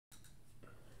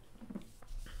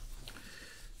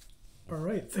All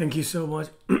right, thank you so much.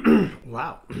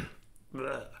 Wow.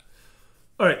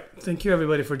 All right, thank you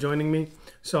everybody for joining me.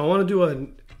 So I want to do a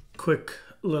quick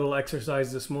little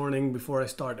exercise this morning before I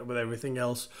start with everything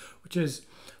else, which is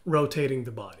rotating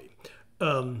the body.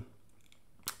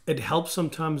 It helps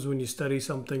sometimes when you study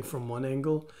something from one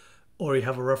angle or you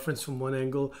have a reference from one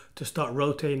angle to start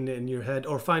rotating it in your head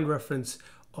or find reference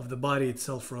of the body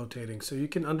itself rotating so you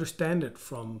can understand it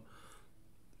from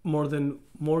more than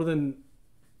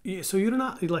so you're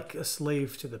not like a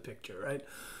slave to the picture, right?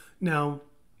 Now,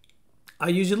 I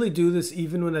usually do this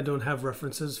even when I don't have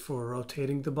references for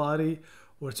rotating the body,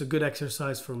 where it's a good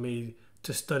exercise for me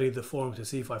to study the form to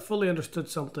see if I fully understood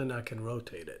something, I can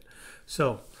rotate it.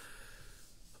 So,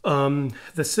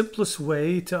 the simplest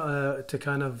way to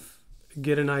kind of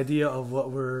get an idea of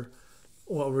what we're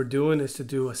doing is to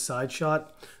do a side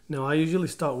shot. Now, I usually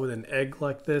start with an egg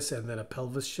like this and then a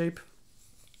pelvis shape,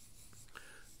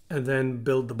 and then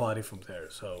build the body from there.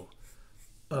 So,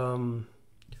 I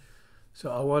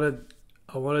want to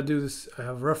do this. I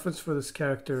have reference for this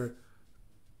character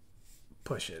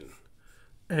pushing,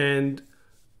 and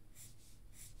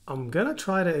I'm gonna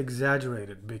try to exaggerate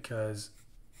it because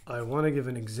I want to give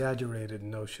an exaggerated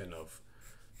notion of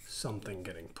something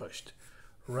getting pushed.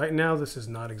 Right now, this is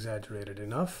not exaggerated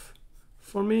enough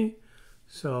for me,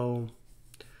 so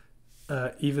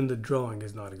even the drawing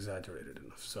is not exaggerated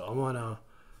enough. So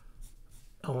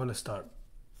I want to start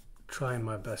trying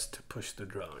my best to push the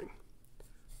drawing.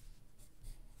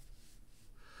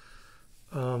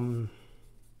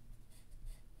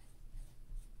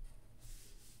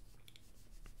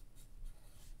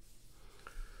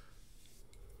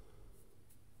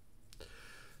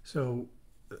 So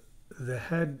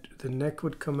the neck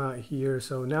would come out here.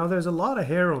 So now there's a lot of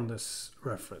hair on this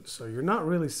reference. So you're not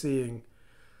really seeing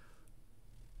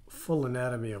full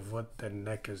anatomy of what the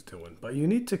neck is doing, but you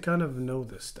need to kind of know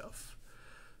this stuff.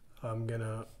 I'm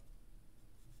gonna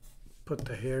put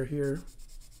the hair here.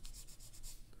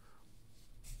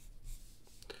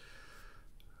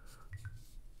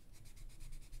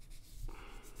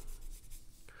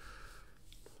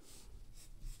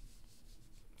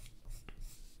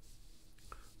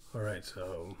 All right,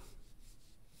 so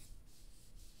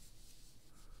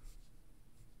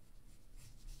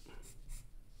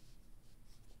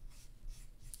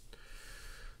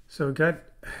we got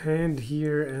hand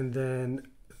here, and then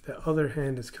the other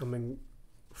hand is coming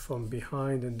from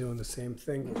behind and doing the same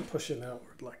thing. We're pushing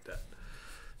outward like that.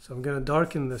 So I'm gonna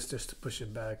darken this just to push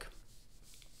it back.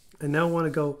 And now I want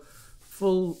to go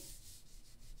full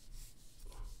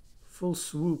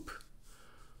swoop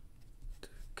to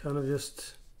kind of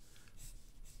just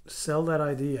sell that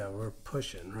idea. We're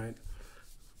pushing, right?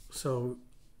 So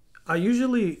I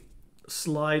usually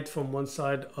slide from one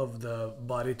side of the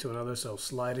body to another, so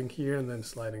sliding here and then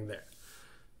sliding there.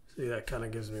 See, that kind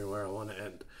of gives me where I want to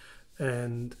end.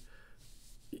 And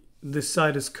this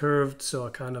side is curved, so I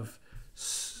kind of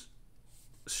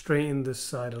straighten this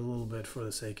side a little bit for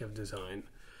the sake of design.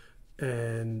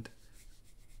 And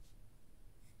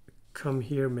come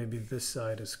here, maybe this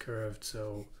side is curved,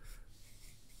 so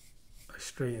I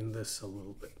straighten this a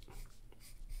little bit.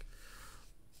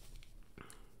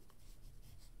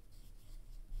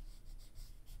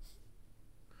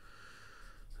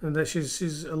 And that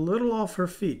she's a little off her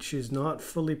feet. She's not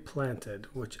fully planted,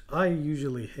 which I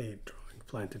usually hate drawing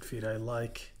planted feet. I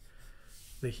like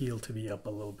the heel to be up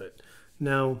a little bit.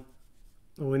 Now,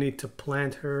 we need to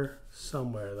plant her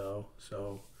somewhere though,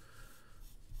 so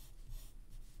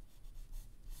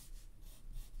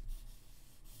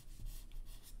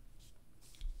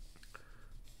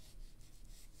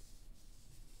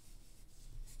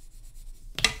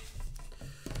oh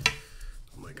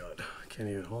my god, I can't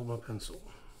even hold my pencil.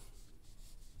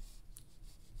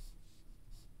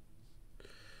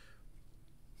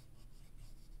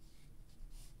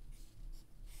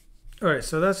 All right,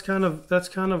 so that's kind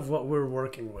of what we're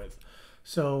working with.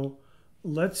 So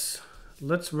let's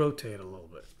rotate a little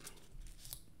bit.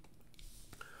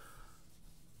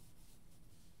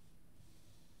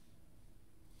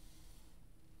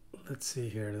 Let's see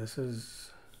here. This is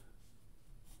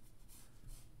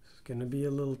going to be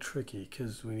a little tricky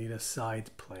because we need a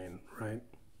side plane, right?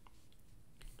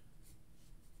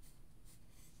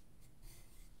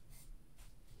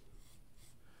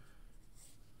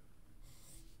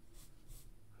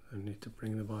 I need to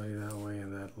bring the body that way,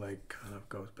 and that leg kind of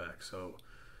goes back. So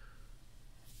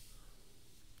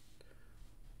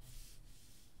you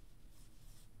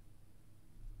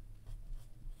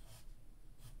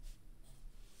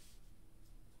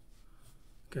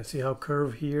can see how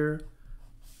curve here,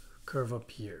 curve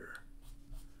up here.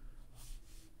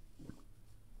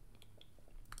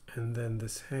 And then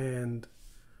this hand,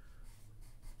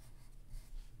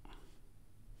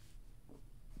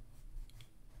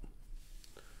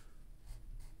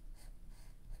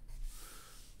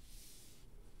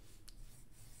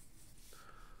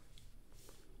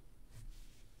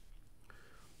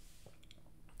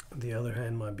 the other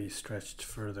hand might be stretched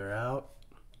further out.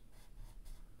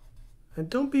 And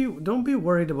don't be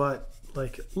worried about,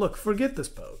 like, look, forget this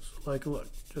pose. Like, look,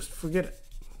 just forget it.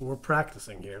 We're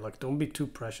practicing here. Like, don't be too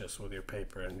precious with your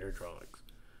paper and your drawings.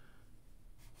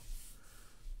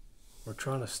 We're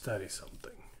trying to study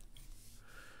something.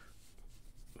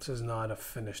 This is not a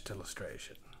finished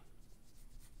illustration.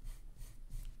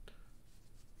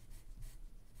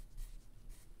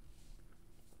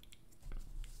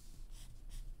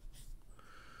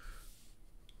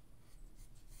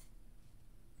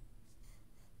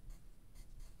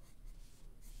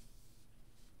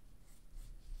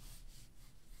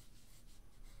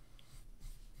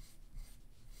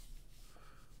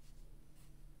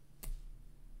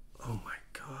 Oh my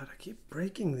God, I keep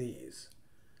breaking these.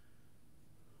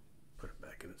 Put it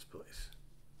back in its place.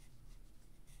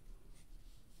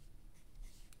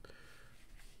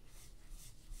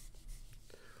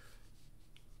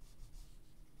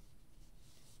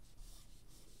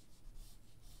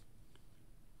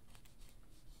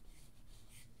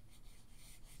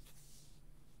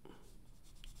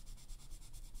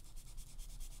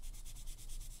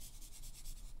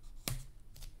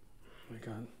 Oh my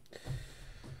God.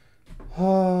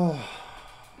 Oh,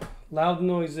 loud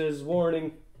noises,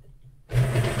 warning.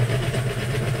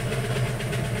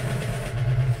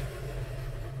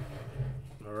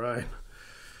 All right.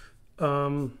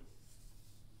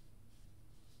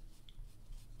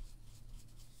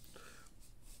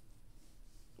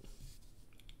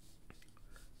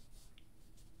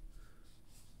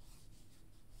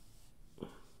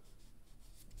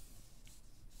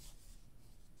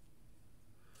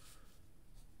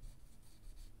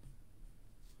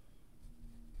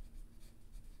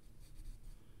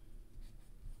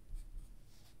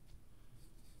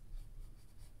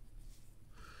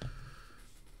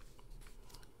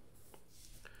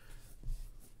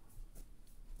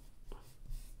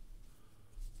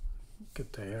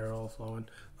 Get the hair all flowing.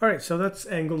 All right, so that's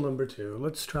angle number 2.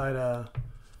 Let's try to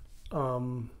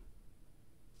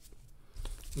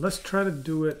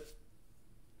do it.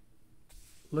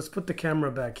 Let's put the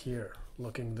camera back here,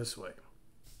 looking this way.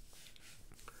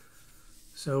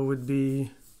 So it would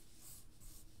be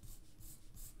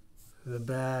the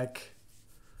back,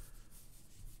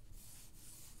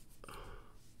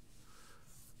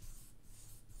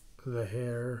 the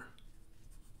hair,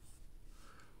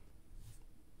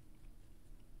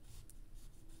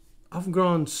 I've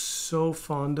grown so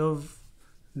fond of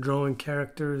drawing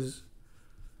characters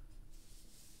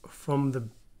from the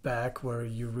back where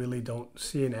you really don't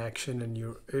see an action and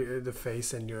you're the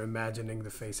face and you're imagining the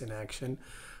face in action.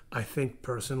 I think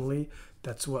personally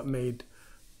that's what made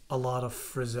a lot of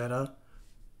Frazetta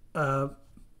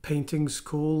paintings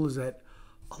cool, is that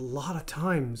a lot of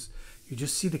times you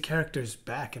just see the character's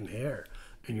back and hair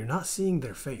and you're not seeing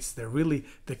their face. They're really,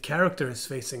 the character is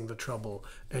facing the trouble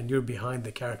and you're behind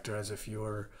the character as if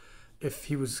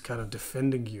he was kind of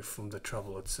defending you from the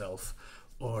trouble itself,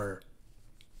 or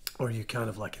you kind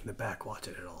of like in the back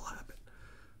watching it all happen.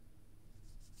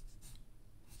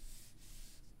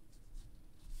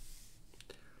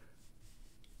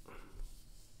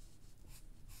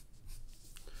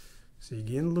 So you're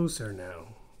getting looser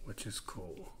now, which is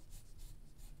cool.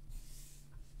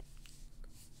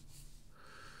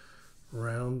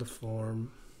 Round the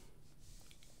form.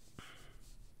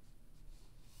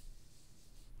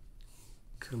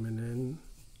 Coming in.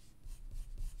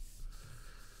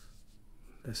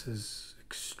 This is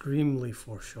extremely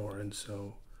foreshortened,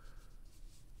 so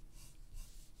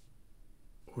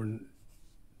we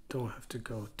don't have to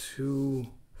go too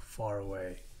far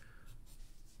away.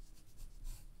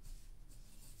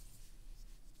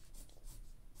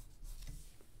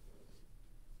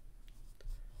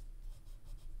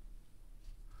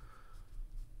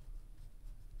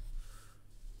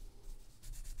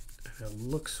 It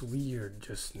looks weird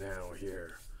just now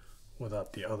here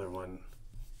without the other one.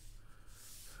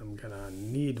 I'm gonna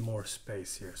need more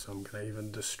space here, so I'm gonna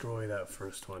even destroy that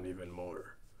first one even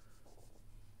more.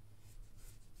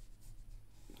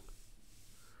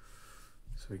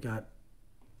 So we gotta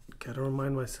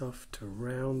remind myself to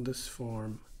round this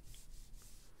form.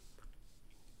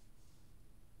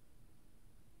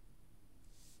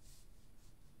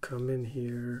 Come in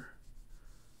here.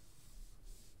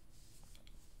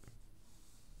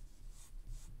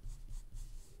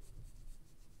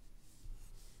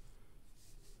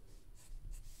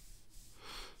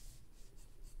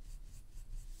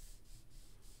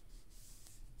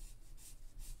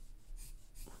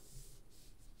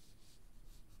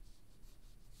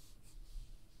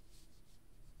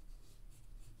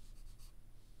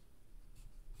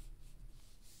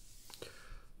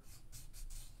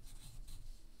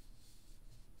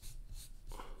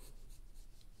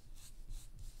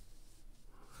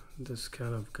 this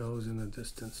kind of goes in the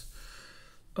distance.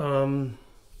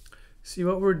 See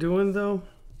what we're doing though?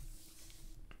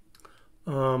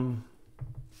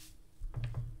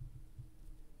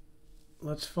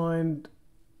 Let's find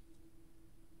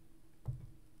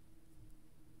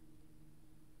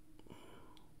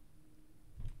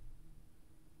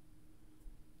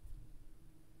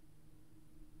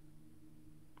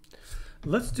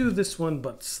let's do this one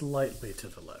but slightly to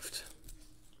the left.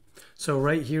 So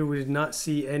right here we did not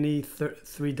see any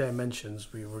three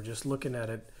dimensions. We were just looking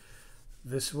at it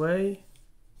this way,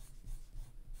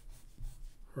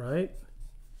 right?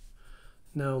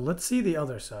 Now let's see the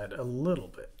other side a little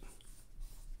bit.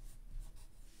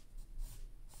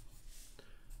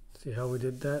 See how we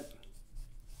did that?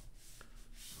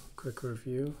 Quick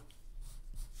review.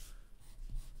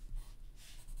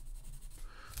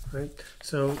 Right.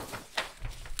 So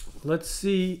let's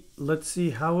see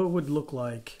how it would look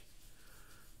like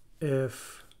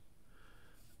if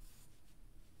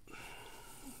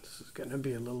this is going to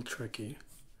be a little tricky.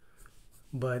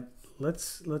 But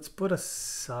let's put a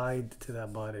side to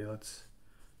that body. Let's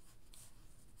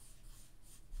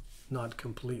not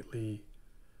completely.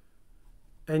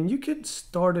 And you can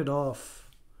start it off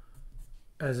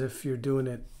as if you're doing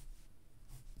it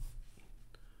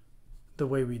the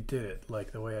way we did it,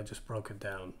 like the way I just broke it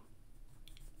down.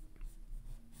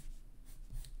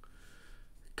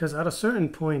 Because at a certain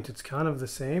point it's kind of the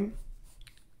same,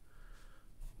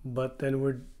 but then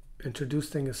we're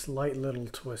introducing a slight little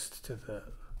twist to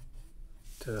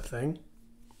the thing.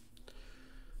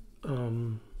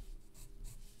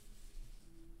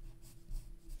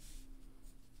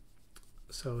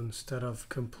 So instead of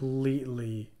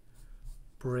completely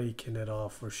breaking it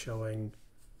off, we're showing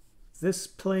this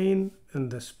plane and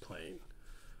this plane.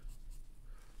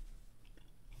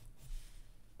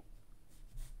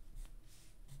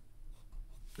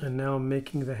 And now I'm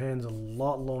making the hands a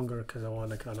lot longer because I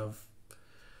want to kind of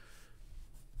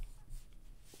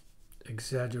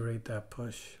exaggerate that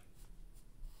push.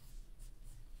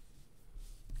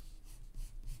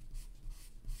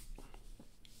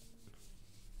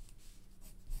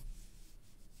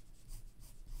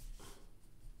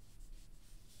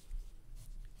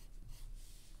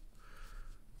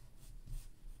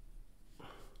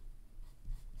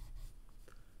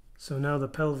 So now the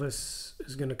pelvis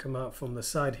is going to come out from the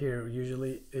side here.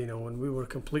 Usually, you know, when we were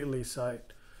completely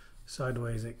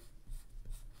sideways,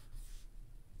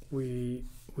 we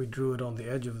drew it on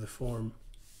the edge of the form.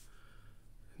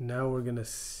 Now we're going to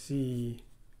see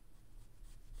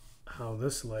how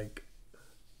this leg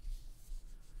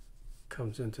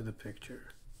comes into the picture.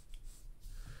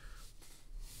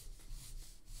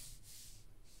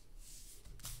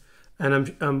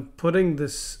 And I'm putting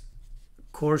this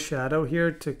core shadow here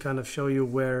to kind of show you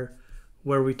where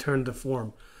we turned the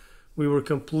form. We were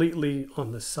completely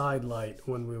on the side light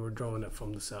when we were drawing it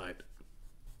from the side.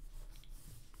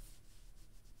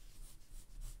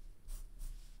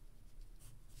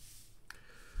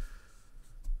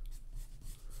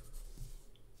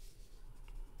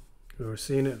 We were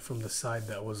seeing it from the side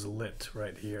that was lit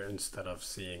right here instead of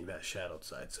seeing that shadowed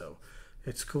side. So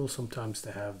it's cool sometimes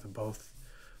to have the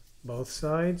both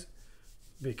sides,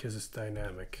 because it's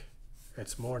dynamic.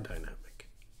 It's more dynamic.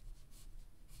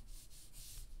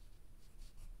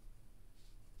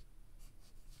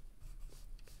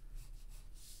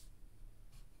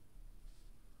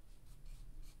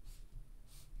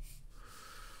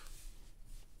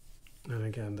 And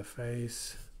again, the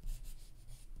face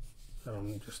that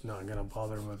I'm just not gonna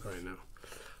bother with right now.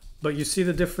 But you see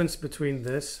the difference between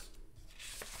this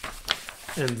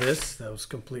and this that was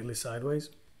completely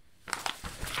sideways?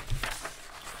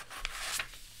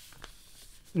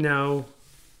 Now,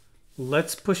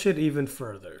 let's push it even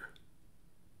further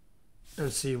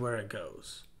and see where it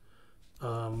goes.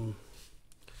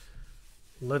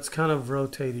 Let's kind of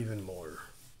rotate even more.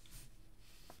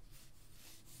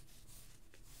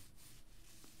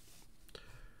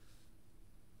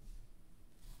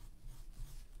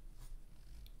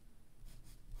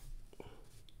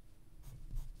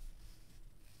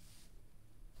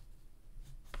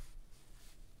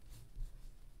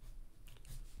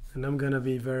 And I'm going to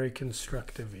be very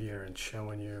constructive here and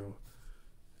showing you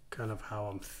kind of how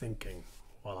I'm thinking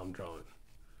while I'm drawing.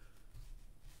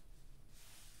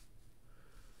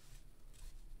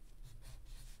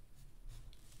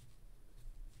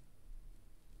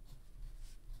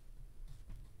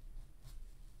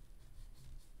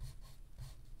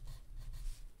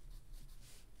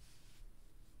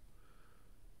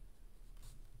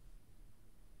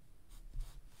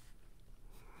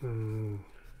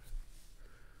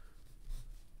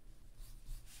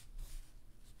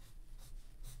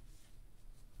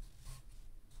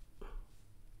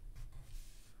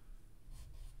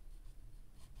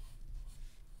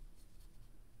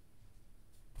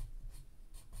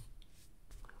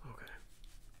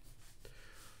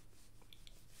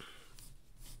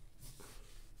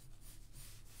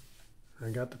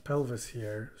 got the pelvis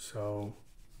here, so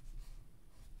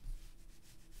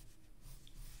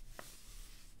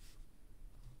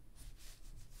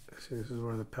see, this is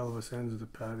where the pelvis ends, the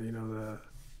pad, you know, the,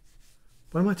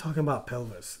 what am I talking about,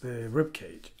 pelvis? The rib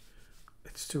cage.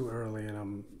 It's too early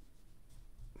and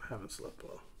I haven't slept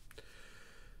well.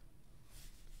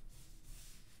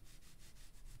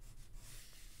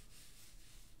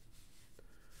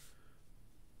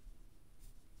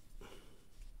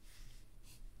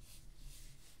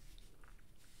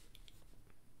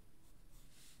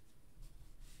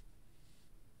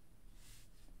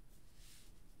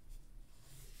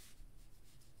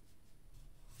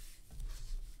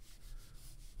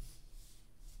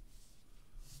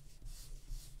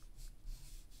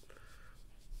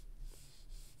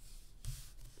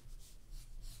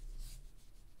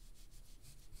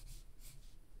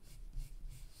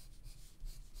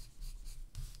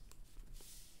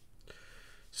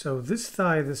 So this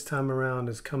thigh this time around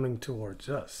is coming towards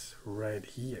us right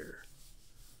here.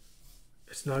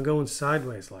 It's not going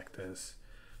sideways like this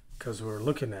because we're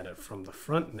looking at it from the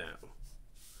front now.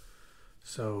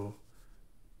 So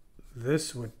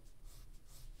this would,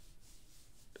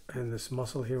 and this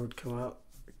muscle here would come out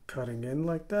cutting in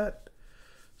like that.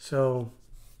 So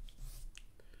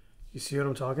you see what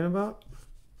I'm talking about?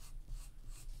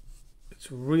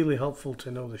 It's really helpful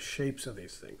to know the shapes of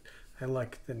these things. And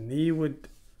like the knee would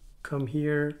come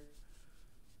here,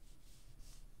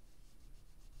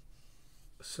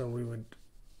 so we would,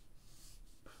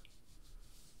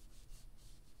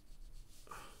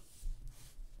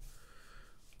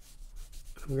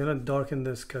 I'm gonna darken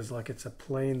this because like it's a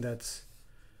plane that's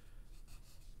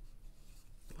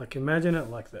like, imagine it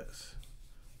like this.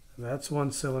 And that's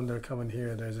one cylinder coming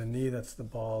here, there's a knee, that's the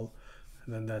ball,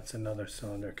 and then that's another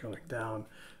cylinder coming down.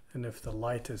 And if the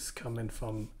light is coming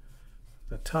from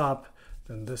the top,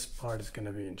 then this part is going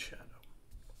to be in shadow.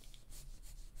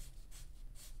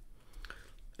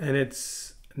 And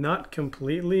it's not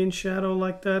completely in shadow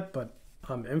like that, but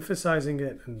I'm emphasizing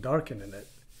it and darkening it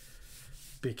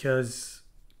because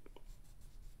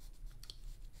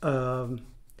I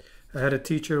had a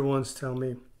teacher once tell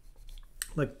me,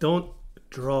 like, don't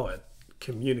draw it,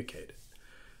 communicate it.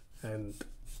 And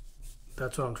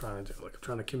that's what I'm trying to do. Like, I'm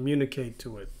trying to communicate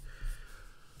to it,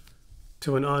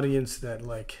 to an audience that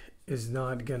like is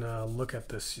not gonna look at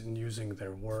this and using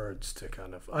their words to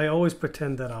kind of, I always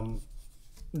pretend that I'm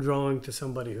drawing to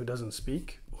somebody who doesn't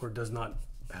speak or does not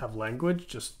have language,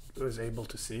 just is able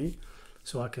to see,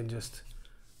 so I can just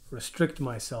restrict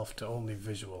myself to only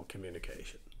visual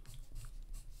communication.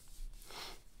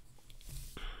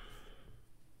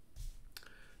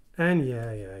 And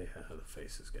yeah, the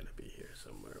face is gonna be here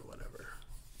somewhere, whatever,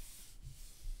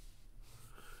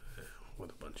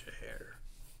 with a bunch of hair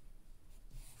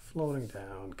floating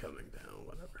down, coming down,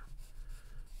 whatever.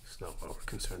 It's not what we're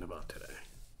concerned about today.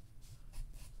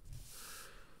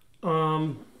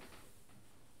 All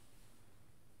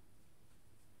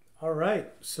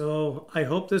right, so I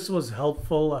hope this was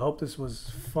helpful. I hope this was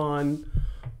fun.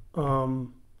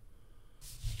 Kind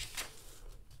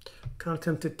of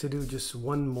tempted to do just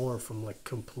one more from like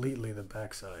completely the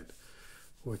backside,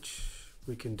 which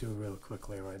we can do real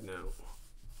quickly right now.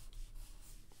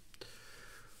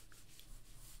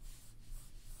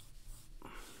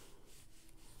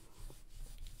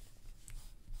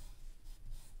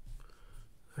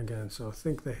 Again, so I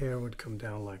think the hair would come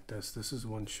down like this. This is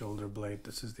one shoulder blade.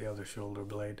 This is the other shoulder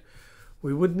blade.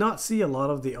 We would not see a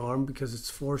lot of the arm because it's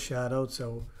foreshadowed.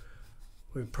 So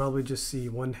we'd probably just see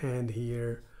one hand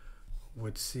here.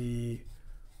 Would see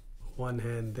one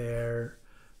hand there.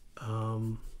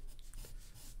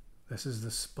 This is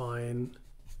the spine.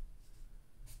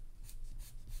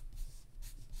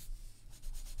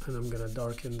 And I'm going to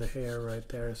darken the hair right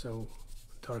there. So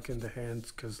darken the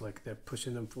hands because like they're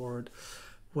pushing them forward.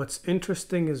 What's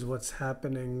interesting is what's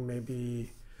happening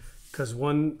maybe because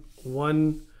one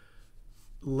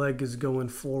leg is going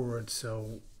forward,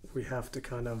 so we have to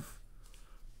kind of,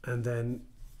 and then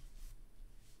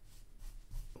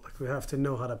like we have to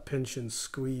know how to pinch and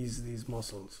squeeze these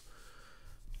muscles.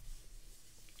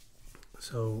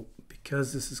 So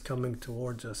because this is coming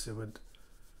towards us, it would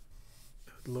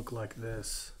look like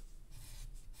this.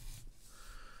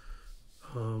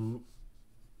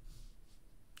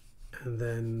 And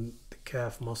then the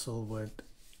calf muscle would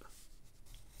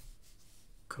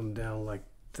come down like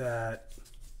that.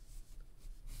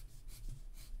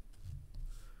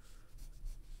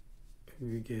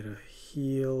 We get a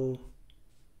heel.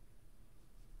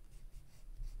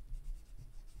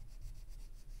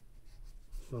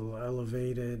 A little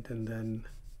elevated, and then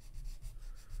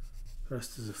the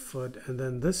rest is a foot, and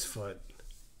then this foot.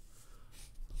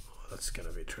 that's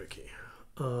gonna be tricky.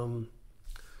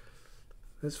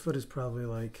 This foot is probably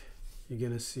like, you're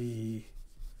gonna see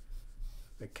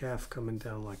the calf coming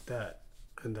down like that,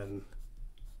 and then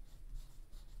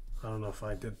I don't know if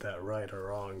I did that right or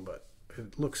wrong, but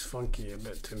it looks funky a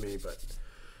bit to me, but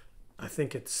I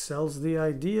think it sells the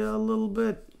idea a little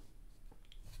bit.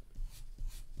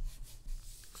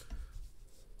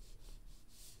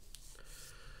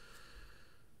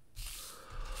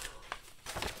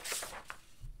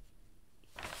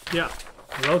 Yeah,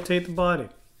 rotate the body.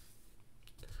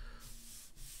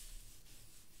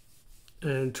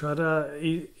 And try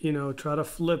to, try to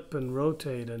flip and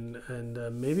rotate,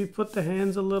 and maybe put the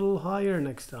hands a little higher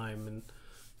next time,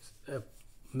 and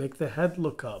make the head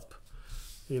look up.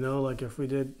 Like if we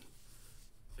did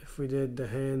the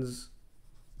hands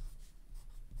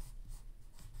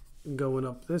going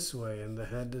up this way, and the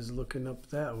head is looking up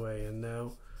that way, and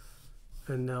now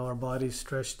our body's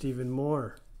stretched even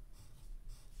more.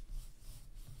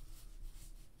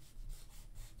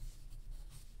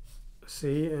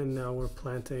 See, and now we're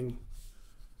planting.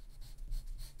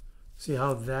 See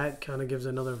how that kind of gives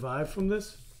another vibe from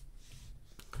this?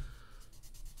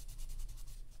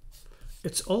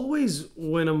 It's always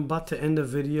when I'm about to end a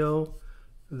video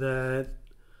that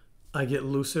I get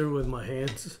looser with my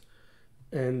hands,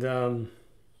 and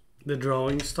the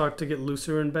drawings start to get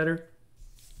looser and better.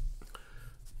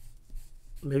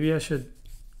 Maybe I should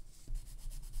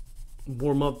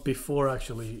warm up before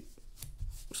actually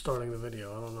starting the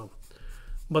video. I don't know.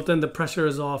 But then the pressure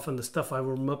is off, and the stuff I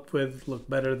warm up with look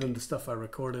better than the stuff I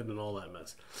recorded and all that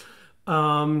mess.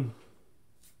 All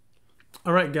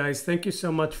right, guys, thank you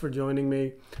so much for joining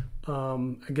me.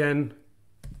 Again,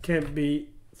 can't be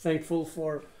thankful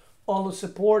for all the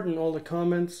support and all the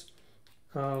comments.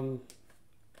 And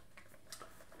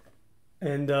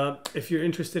if you're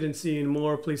interested in seeing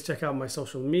more, please check out my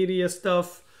social media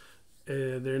stuff.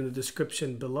 They're in the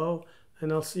description below.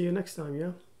 And I'll see you next time,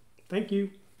 yeah? Thank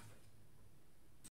you.